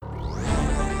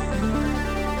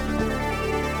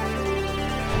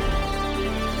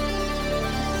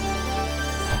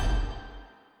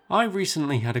I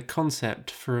recently had a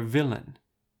concept for a villain,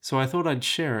 so I thought I'd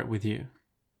share it with you.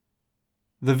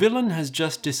 The villain has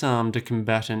just disarmed a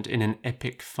combatant in an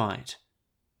epic fight.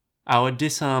 Our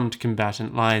disarmed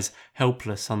combatant lies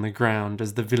helpless on the ground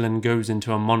as the villain goes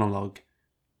into a monologue.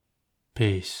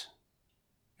 Peace.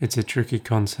 It's a tricky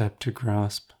concept to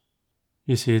grasp.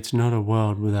 You see, it's not a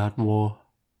world without war.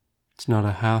 It's not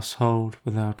a household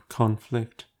without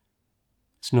conflict.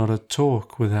 It's not a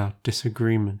talk without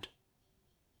disagreement.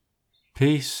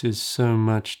 Peace is so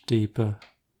much deeper.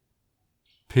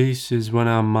 Peace is when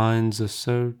our minds are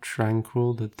so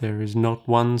tranquil that there is not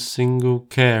one single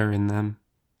care in them.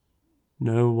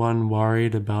 No one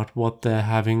worried about what they're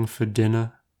having for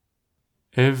dinner.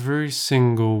 Every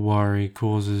single worry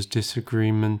causes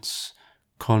disagreements,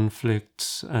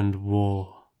 conflicts, and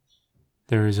war.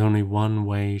 There is only one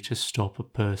way to stop a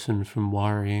person from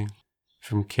worrying,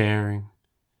 from caring,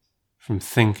 from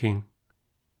thinking: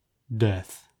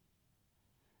 death.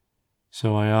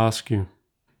 So I ask you,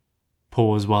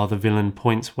 pause while the villain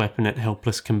points weapon at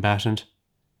helpless combatant.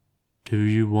 Do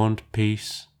you want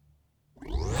peace?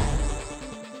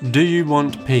 Do You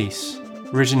Want Peace?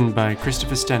 Written by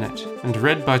Christopher Stennett and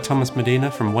read by Thomas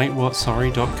Medina from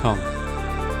WaitWhatSorry.com.